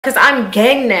Cause I'm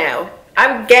gang now.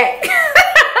 I'm gang. Wait,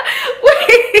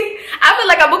 I feel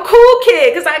like I'm a cool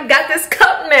kid because I got this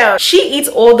cup now. She eats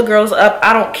all the girls up.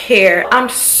 I don't care. I'm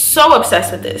so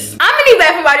obsessed with this. I'm gonna need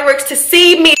Bath and Body Works to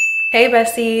see me. Hey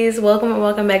besties, welcome and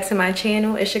welcome back to my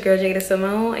channel. It's your girl Jada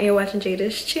Simone and you're watching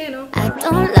Jada's channel. I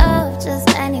don't love just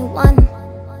anyone.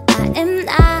 I am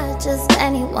not just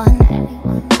anyone.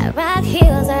 I rock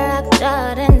heels, I rock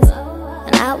Jordans,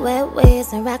 and I wear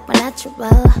wigs and rock my natural.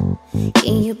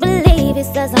 Can you believe it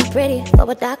says I'm pretty for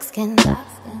a dark skin?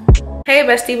 Hey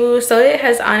bestie boo, so it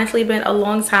has honestly been a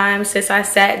long time since I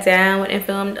sat down and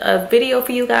filmed a video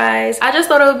for you guys. I just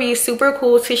thought it would be super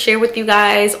cool to share with you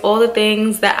guys all the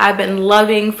things that I've been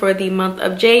loving for the month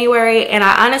of January, and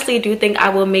I honestly do think I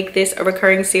will make this a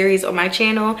recurring series on my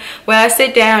channel where I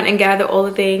sit down and gather all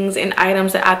the things and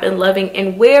items that I've been loving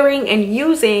and wearing and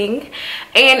using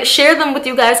and share them with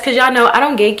you guys, because y'all know I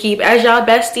don't gatekeep. As y'all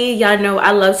bestie, y'all know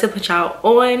I love to put y'all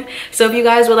on. So if you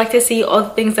guys would like to see all the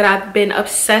things that I've been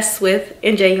obsessed with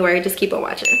in January, just keep on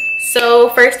watching. So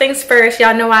first things first,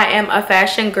 y'all know I am a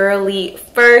fashion girly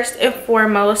first and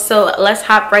foremost, so let's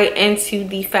hop right into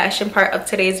the fashion part of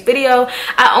today's video.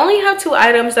 I only have two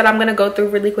items that I'm gonna go through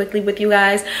really quickly with you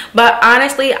guys, but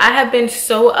honestly I have been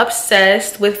so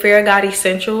obsessed with Farragut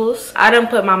Essentials. I done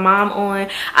put my mom on.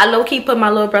 I low-key put my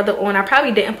little brother on. I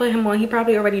probably didn't put him on. He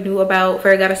probably already knew about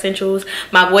Farragut Essentials.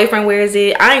 My boyfriend wears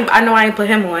it. I know I ain't put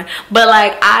him on, but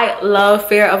like I love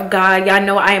Fear of God. Y'all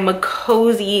know I am a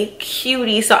cozy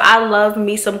cutie, so I love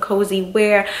me some cozy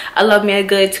wear. I love me a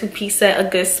good two-piece set, a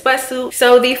good sweatsuit.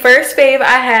 So the first fave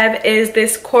I have is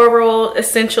this Coral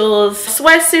Essentials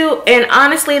sweatsuit, and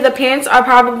honestly the pants are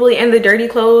probably in the dirty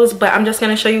clothes, but I'm just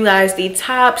gonna show you guys the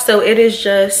top. So it's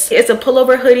a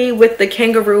pullover hoodie with the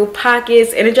kangaroo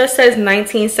pockets, and it just says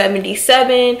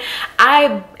 1977.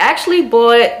 I actually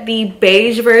bought the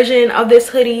beige version of this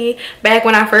hoodie back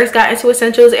when I first got into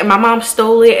Essentials, and my mom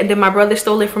stole it, and then my brother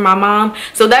stole it from my mom.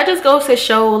 So that just goes to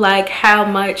show like how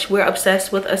much we're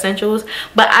obsessed with Essentials.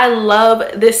 But I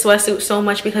love this sweatsuit so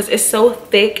much because it's so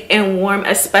thick and warm,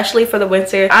 especially for the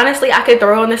winter. Honestly, I could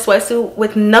throw on this sweatsuit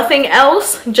with nothing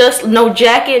else, just no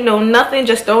jacket, no nothing,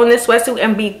 just throw in this sweatsuit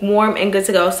and be warm and good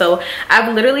to go. So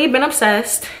I've literally been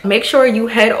obsessed. Make sure you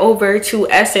head over to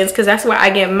Essence because that's where I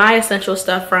get my essential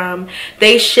stuff from.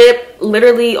 They ship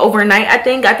literally overnight. I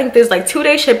think there's like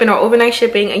 2-day shipping or overnight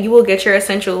shipping, and you will get your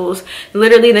essentials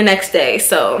literally the next day.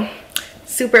 So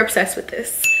super obsessed with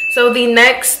this. So the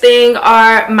next thing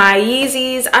are my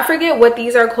Yeezys. I forget what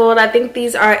these are called. I think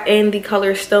these are in the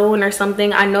color stone or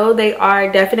something. I know they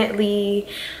are definitely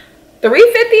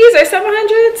 350s or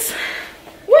 700s.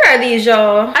 What are these,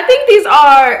 y'all? I think these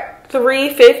are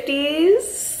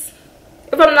 350s.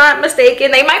 If I'm not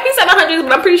mistaken, they might be 700s,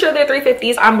 but I'm pretty sure they're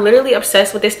 350s. I'm literally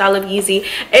obsessed with this style of Yeezy.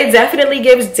 It definitely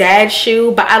gives dad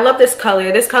shoe, but I love this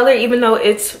color. This color, even though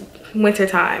it's winter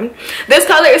time, this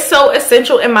color is so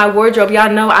essential in my wardrobe. Y'all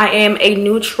know I am a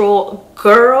neutral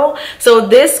girl, so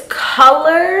this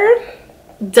color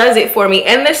does it for me.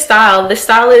 And the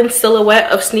style and silhouette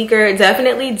of sneaker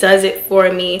definitely does it for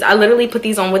me. I literally put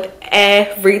these on with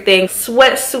everything.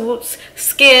 Sweatsuits,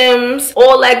 Skims,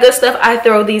 all that good stuff. I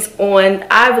throw these on.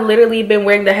 I've literally been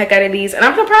wearing the heck out of these, and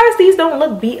I'm surprised these don't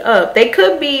look beat up. They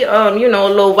could be you know, a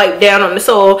little wiped down on the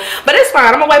sole, but it's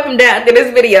fine. I'm gonna wipe them down after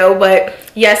this video. But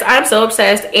yes, I'm so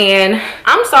obsessed, and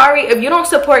I'm sorry if you don't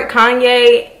support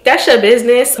Kanye. That's your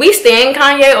business. We stand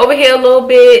Kanye over here a little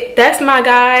bit. That's my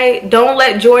guy. Don't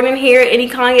let Jordan hear any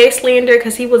Kanye slander,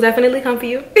 because he will definitely come for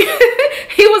you.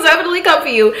 He will definitely come for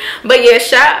you. But yeah,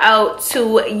 shout out to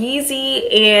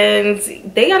Yeezy,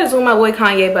 and they gotta do my boy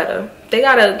Kanye better. They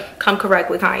gotta come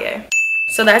correct with Kanye.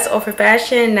 So that's all for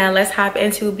fashion. Now let's hop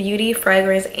into beauty,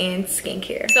 fragrance, and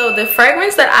skincare. So the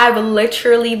fragrance that I've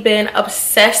literally been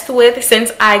obsessed with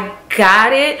since I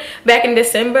got it back in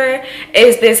December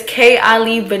is this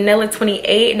Kayali Vanilla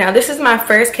 28. Now this is my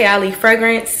first Kayali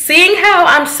fragrance. Seeing how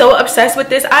I'm so obsessed with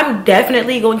this, I'm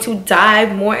definitely going to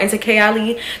dive more into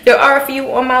Kayali. There are a few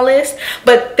on my list,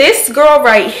 but this girl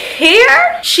right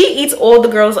here, she eats all the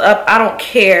girls up. I don't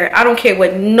care. I don't care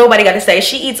what nobody got to say.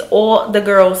 She eats all the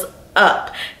girls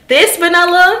up. This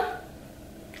vanilla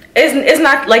is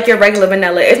not like your regular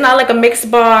vanilla. It's not like a mixed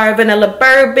bar vanilla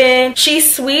bourbon.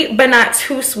 She's sweet but not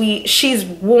too sweet. She's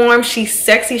warm, she's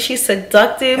sexy, she's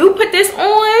seductive. You put this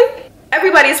on,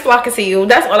 everybody's flocking to you.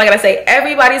 That's all I gotta say.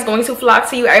 Everybody's going to flock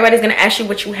to you. Everybody's gonna ask you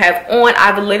what you have on.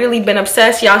 I've literally been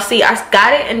obsessed. Y'all see, I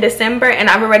got it in December, and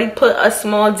I've already put a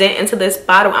small dent into this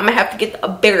bottle. I'm gonna have to get a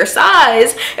bigger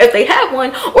size if they have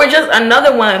one, or just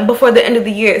another one before the end of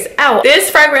the year is out. This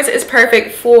fragrance is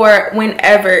perfect for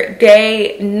whenever,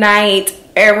 day, night,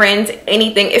 errands,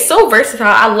 anything. It's so versatile.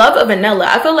 I love a vanilla.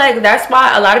 I feel like that's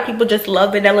why a lot of people just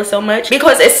love vanilla so much,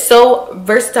 because it's so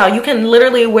versatile. You can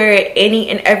literally wear it any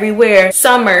and everywhere.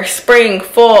 Summer, spring,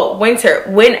 fall, winter,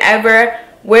 whenever,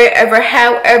 wherever,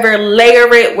 however,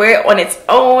 layer it, wear it on its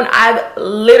own. I've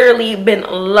literally been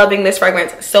loving this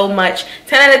fragrance so much.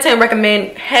 10 out of 10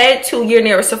 recommend. Head to your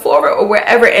nearest Sephora or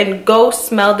wherever and go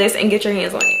smell this and get your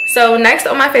hands on it. So next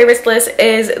on my favorites list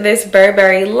is this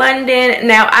Burberry London.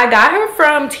 Now I got her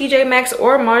from TJ Maxx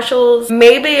or Marshalls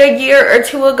maybe a year or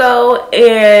two ago,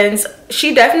 and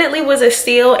she definitely was a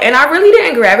steal, and I really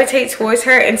didn't gravitate towards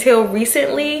her until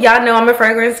recently. Y'all know I'm a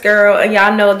fragrance girl, and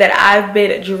y'all know that I've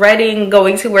been dreading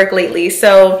going to work lately.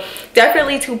 So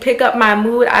definitely to pick up my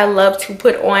mood, I love to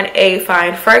put on a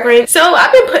fine fragrance. So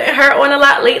I've been putting her on a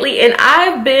lot lately, and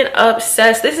I've been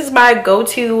obsessed. This is my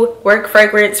go-to work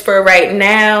fragrance for right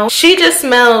now. She just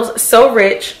smells so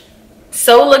rich,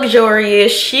 so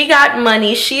luxurious. She got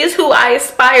money. She is who I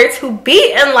aspire to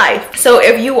be in life. So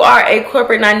if you are a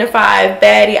corporate 9-to-5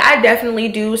 baddie, I definitely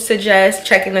do suggest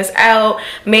checking this out.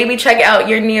 Maybe check out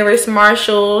your nearest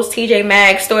Marshalls, TJ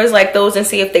Maxx, stores like those, and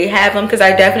see if they have them, because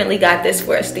I definitely got this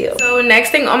for a steal. So next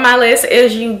thing on my list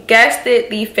is, you guessed it,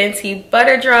 the Fenty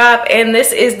Butta Drop, and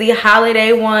this is the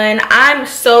holiday one. I'm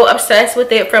so obsessed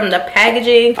with it, from the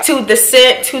packaging to the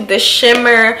scent to the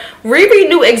shimmer. Riri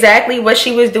knew exactly what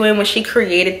she was doing when she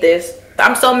created this.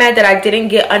 I'm so mad that I didn't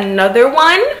get another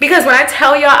one, because when I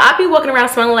tell y'all, I be walking around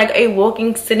smelling like a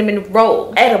walking cinnamon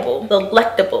roll. Edible,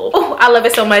 delectable. Oh, I love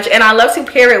it so much, and I love to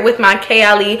pair it with my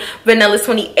Kayali Vanilla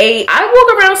 28. I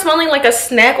walk around smelling like a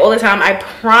snack all the time. I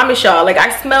promise y'all, like,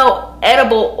 I smell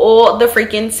edible all the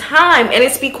freaking time, and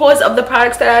it's because of the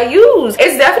products that I use.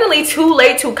 It's definitely too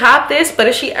late to cop this, but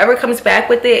if she ever comes back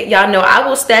with it, y'all know I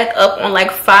will stack up on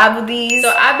like 5 of these.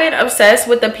 So I've been obsessed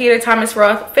with the Peter Thomas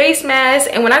Roth face mask,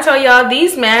 and when I tell y'all,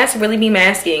 these masks really be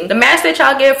masking. The masks that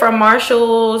y'all get from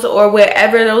Marshalls or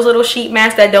wherever, those little sheet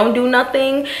masks that don't do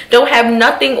nothing, don't have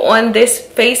nothing on this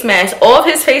face mask. All of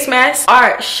his face masks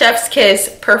are chef's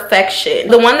kiss perfection.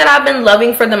 The one that I've been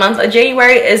loving for the month of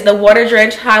January is the Water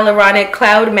Drench Hyaluronic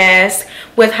Cloud Mask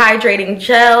with hydrating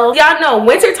gel. Y'all know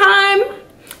wintertime,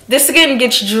 the skin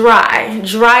gets dry,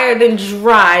 drier than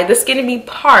dry. The skin be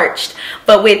parched.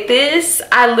 But with this,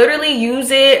 I literally use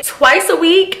it twice a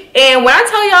week. And when I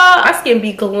tell y'all, my skin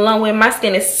be glowing. My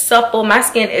skin is supple. My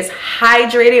skin is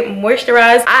hydrated,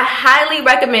 moisturized. I highly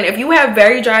recommend, if you have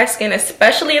very dry skin,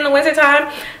 especially in the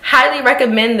wintertime, highly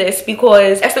recommend this,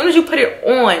 because as soon as you put it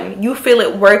on, you feel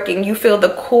it working. You feel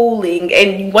the cooling.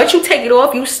 And once you take it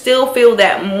off, you still feel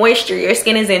that moisture. Your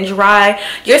skin isn't dry.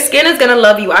 Your skin is gonna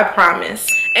love you, I promise.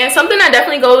 And something that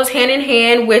definitely goes hand in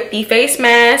hand with the face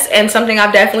mask, and something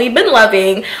I've definitely been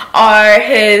loving, are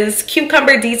his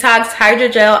Cucumber Detox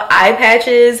Hydrogel eye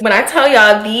patches. When I tell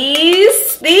y'all,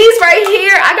 these right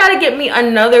here, I gotta get me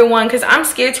another one, because I'm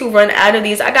scared to run out of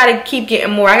these. I gotta keep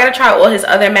getting more. I gotta try all his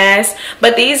other masks.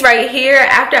 But these right here,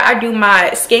 after I do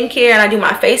my skincare and I do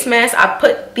my face mask, I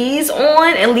put these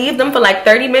on and leave them for like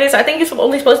 30 minutes. I think you're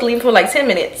only supposed to leave them for like 10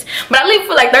 minutes. But I leave it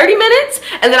for like 30 minutes,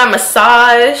 and then I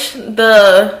massage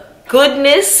the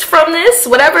goodness from this,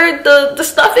 whatever the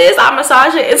stuff is, I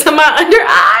massage it into my under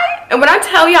eye. And when I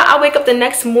tell y'all, I wake up the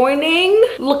next morning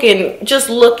just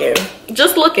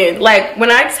looking like,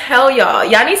 when I tell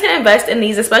y'all need to invest in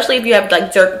these, especially if you have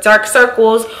like dark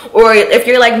circles, or if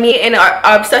you're like me and are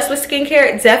obsessed with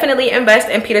skincare, definitely invest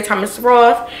in Peter Thomas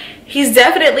Roth. He's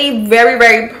definitely very,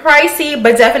 very pricey,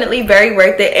 but definitely very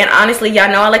worth it. And honestly,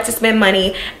 y'all know I like to spend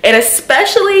money, and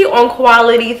especially on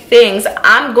quality things.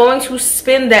 I'm going to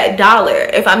spend that dollar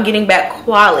if I'm getting back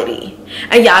quality.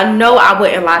 And y'all know I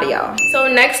wouldn't lie to y'all.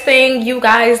 So next thing, you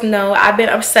guys know I've been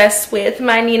obsessed with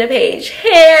my Nina Paige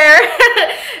hair.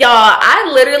 Y'all, I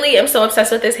literally am so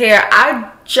obsessed with this hair.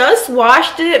 I just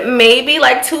washed it maybe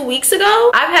like 2 weeks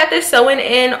ago. I've had this sewing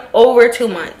in over 2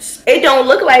 months. It don't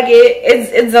look like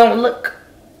it don't look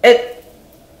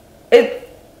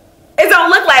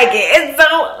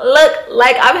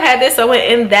like I've had this sewing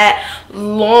in that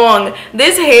long.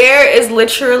 This hair is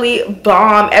literally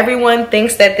bomb. Everyone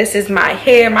thinks that this is my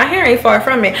hair. My hair ain't far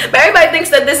from it, but everybody thinks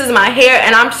that this is my hair,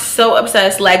 and I'm so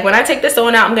obsessed. Like, when I take this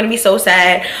sewing out, I'm gonna be so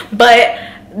sad. But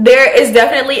there is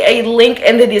definitely a link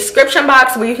in the description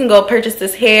box where you can go purchase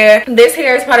this hair. This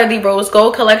hair is part of the Rose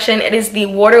Gold collection. It is the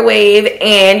Water Wave,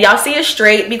 and y'all see it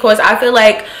straight, because I feel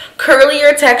like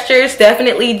curlier textures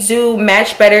definitely do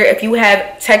match better if you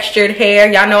have textured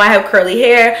hair. Y'all know I have curly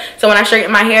hair, so when I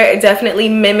straighten my hair, it definitely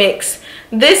mimics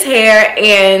this hair.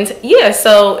 And yeah,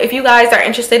 so if you guys are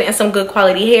interested in some good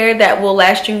quality hair that will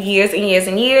last you years and years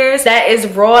and years, that is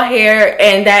raw hair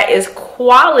and that is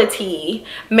quality,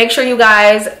 make sure you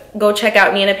guys go check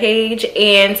out me and Paige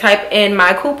and type in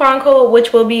my coupon code,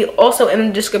 which will be also in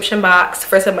the description box,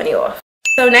 for some money off.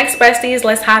 So next, besties,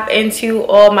 let's hop into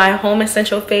all my home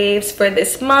essential faves for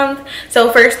this month. So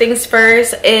first things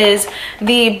first is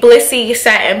the BLISSY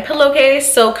satin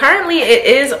pillowcase. So currently it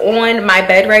is on my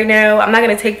bed right now. I'm not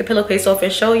going to take the pillowcase off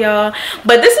and show y'all,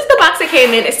 but this is the box it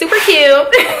came in. It's super cute.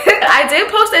 I did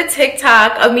post a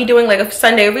TikTok of me doing like a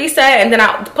Sunday reset, and then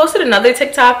I posted another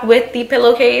TikTok with the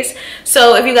pillowcase.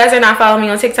 So if you guys are not following me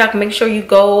on TikTok, make sure you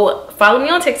go follow me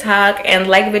on TikTok and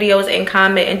like videos and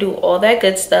comment and do all that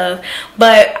good stuff.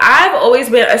 But I've always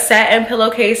been a satin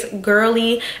pillowcase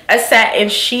girly, a satin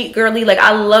sheet girly. Like,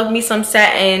 I love me some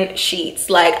satin sheets.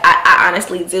 Like, I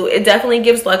honestly do. It definitely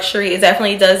gives luxury. It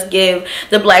definitely does give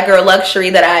the black girl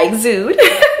luxury that I exude.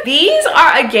 These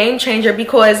are a game changer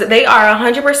because they are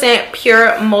 100%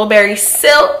 pure mulberry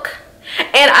silk.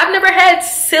 And I've never had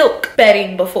silk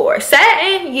bedding before.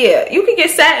 Satin, yeah, you can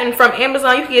get satin from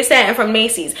Amazon, you can get satin from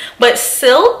Macy's, but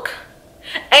silk,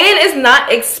 and it's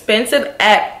not expensive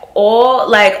at all.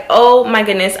 Like, oh my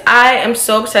goodness, I am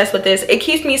so obsessed with this. It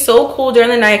keeps me so cool during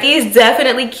the night. These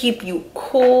definitely keep you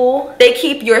cool. They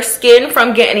keep your skin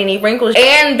from getting any wrinkles,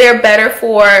 and they're better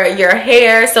for your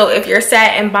hair. So if your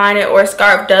satin bonnet or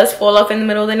scarf does fall off in the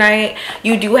middle of the night,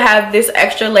 you do have this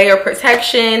extra layer of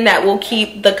protection that will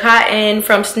keep the cotton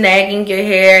from snagging your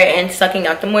hair and sucking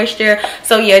out the moisture.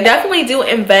 So yeah, definitely do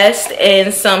invest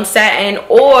in some satin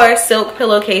or silk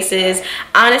pillowcases.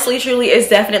 Honestly, truly, it's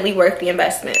definitely worth the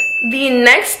investment. The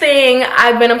next thing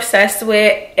I've been obsessed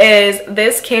with is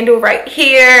this candle right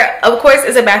here. Of course,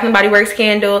 it's a Bath & Body Works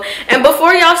candle. And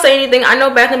before y'all say anything, I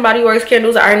know Bath & Body Works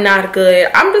candles are not good.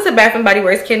 I'm just a Bath & Body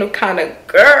Works candle kind of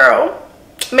girl.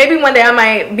 Maybe one day I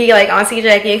might be like Auntie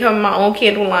Jackie and come with my own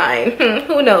candle line.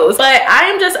 Who knows? But I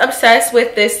am just obsessed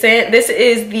with this scent. This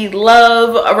is the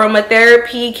Love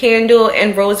Aromatherapy candle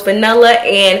in Rose Vanilla,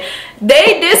 and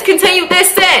they discontinued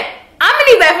this scent. I'm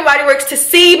gonna need Bath & Body Works to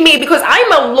see me because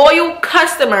I'm a loyal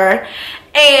customer,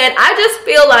 and I just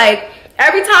feel like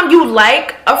every time you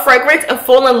like a fragrance and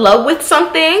fall in love with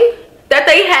something that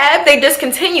they have, they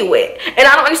discontinue it. And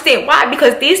I don't understand why,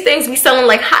 because these things be selling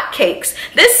like hotcakes.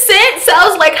 This scent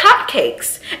sells like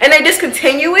hotcakes and they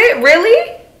discontinue it?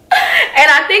 Really? And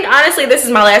I think honestly this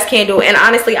is my last candle, and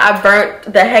honestly I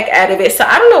burnt the heck out of it, so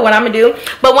I don't know what I'm gonna do.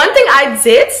 But one thing I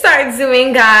did start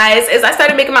doing, guys, is I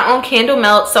started making my own candle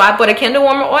melt. So I bought a candle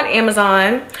warmer on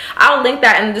Amazon. I'll link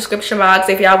that in the description box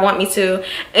if y'all want me to.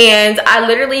 And I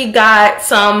literally got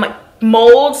some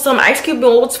molds, some ice cube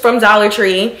molds from Dollar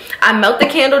Tree. I melt the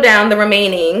candle down, the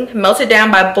remaining, melt it down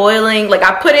by boiling, like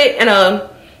I put it in a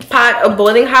pot of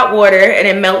boiling hot water and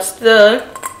it melts the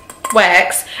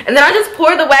wax, and then I just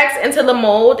pour the wax into the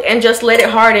mold and just let it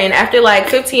harden. After like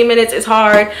 15 minutes, it's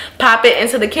hard. Pop it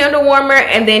into the candle warmer,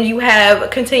 and then you have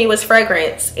continuous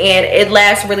fragrance, and it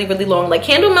lasts really, really long. Like,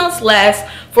 candle melts last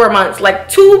for months.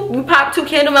 Like, you pop 2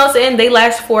 candle melts in, they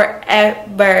last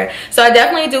forever. So I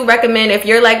definitely do recommend, if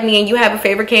you're like me and you have a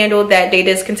favorite candle that they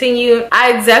discontinued,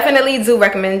 I definitely do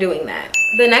recommend doing that.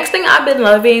 The next thing I've been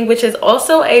loving, which is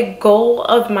also a goal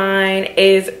of mine,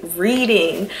 is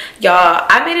reading. Y'all,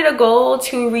 I made it a goal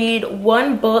to read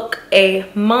 1 book a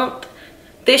month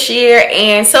this year,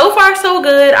 and so far so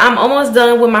good. I'm almost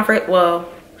done with my first, well,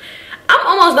 I'm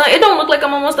almost done. It don't look like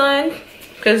I'm almost done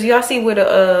because y'all see where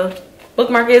the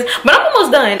bookmark is, but I'm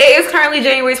almost done. It is currently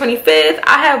January 25th.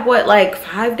 I have what, like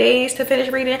 5 days to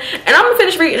finish reading, and I'm gonna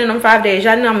finish reading in them 5 days.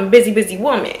 Y'all know I'm a busy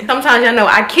woman. Sometimes y'all know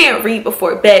I can't read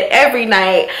before bed every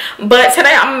night, but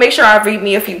today I'm gonna make sure I read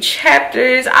me a few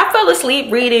chapters. I fell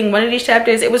asleep reading one of these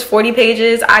chapters. It was 40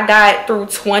 pages. I got through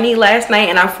 20 last night,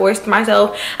 and I forced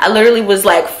myself. I literally was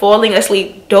like falling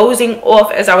asleep, dozing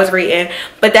off as I was reading,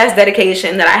 but that's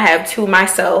dedication that I have to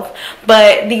myself.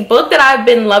 But the book that I've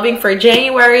been loving for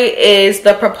January is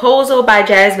The Proposal by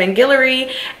Jasmine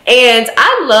Guillory, and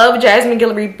I love Jasmine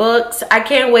Guillory books. I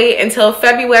can't wait until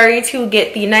February to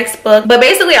get the next book. But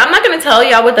basically, I'm not going to tell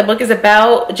y'all what the book is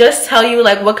about, just tell you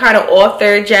like what kind of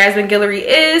author Jasmine Guillory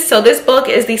is. So this book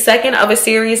is the second of a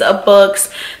series of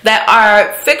books that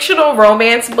are fictional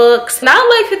romance books, not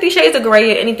like 50 Shades of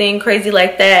Grey or anything crazy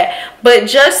like that, but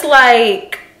just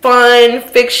like fun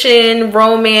fiction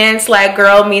romance, like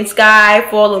girl meets guy,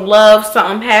 fall in love,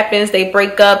 something happens, they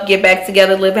break up, get back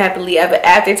together, live happily ever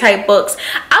after type books.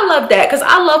 I I love that because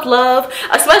I love love,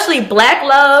 especially black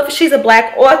love. She's a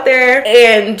black author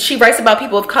and she writes about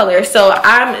people of color, so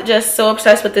I'm just so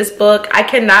obsessed with this book. I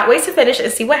cannot wait to finish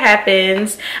and see what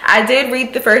happens. I did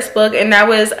read the first book and that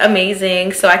was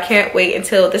amazing, so I can't wait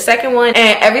until the second one.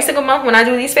 And every single month when I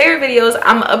do these favorite videos,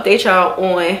 I'm gonna update y'all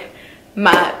on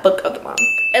my book of the month.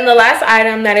 And the last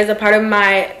item that is a part of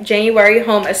my January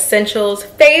home essentials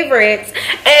favorites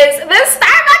is this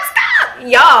Starbucks cup.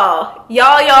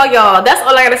 Y'all, that's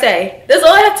all I gotta say. That's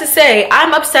all I have to say.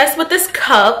 I'm obsessed with this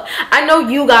cup. I know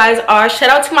you guys are. Shout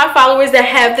out to my followers that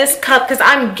have this cup because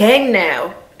I'm gang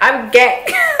now. I'm gang.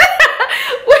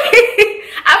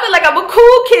 I feel like I'm a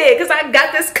cool kid because I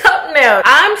got this cup now.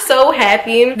 I'm so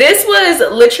happy. This was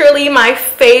literally my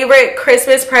favorite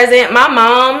Christmas present. My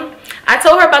mom, I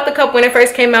told her about the cup when it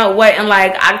first came out, in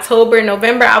like October,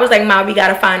 November. I was like, Mom, we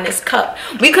gotta find this cup.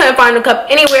 We couldn't find the cup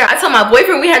anywhere. I told my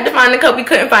boyfriend we had to find the cup. We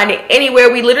couldn't find it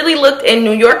anywhere. We literally looked in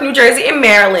New York, New Jersey, and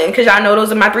Maryland, because y'all know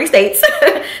those are my 3 states.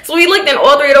 So we looked in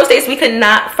all 3 of those states. We could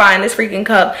not find this freaking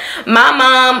cup. My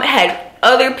mom had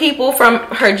other people from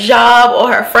her job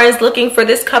or her friends looking for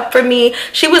this cup for me.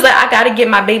 She was like, I gotta get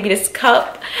my baby this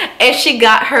cup, and she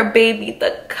got her baby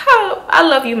the cup. I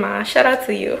love you, Ma. Shout out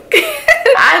to you.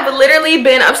 I've literally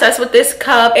been obsessed with this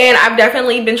cup, and I've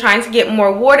definitely been trying to get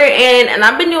more water in, and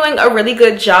I've been doing a really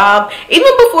good job.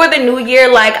 Even before the new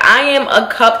year, like, I am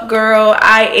a cup girl.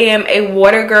 I am a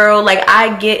water girl. Like,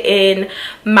 I get in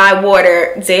my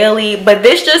water daily, but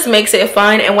this just makes it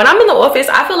fun. And when I'm in the office,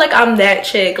 I feel like I'm that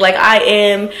chick. Like, I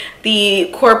am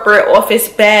the corporate office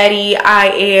baddie. I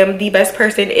am the best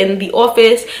person in the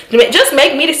office. Just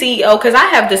make me the CEO because I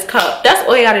have this cup. That's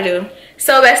all you gotta do.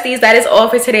 So besties, that is all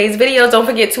for today's video. Don't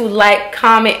forget to like,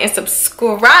 comment, and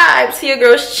subscribe to your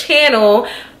girl's channel.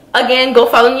 Again, go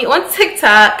follow me on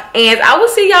TikTok, and I will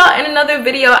see y'all in another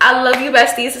video. I love you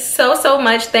besties so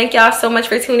much. Thank y'all so much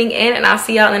for tuning in, and I'll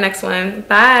see y'all in the next one.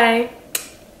 Bye.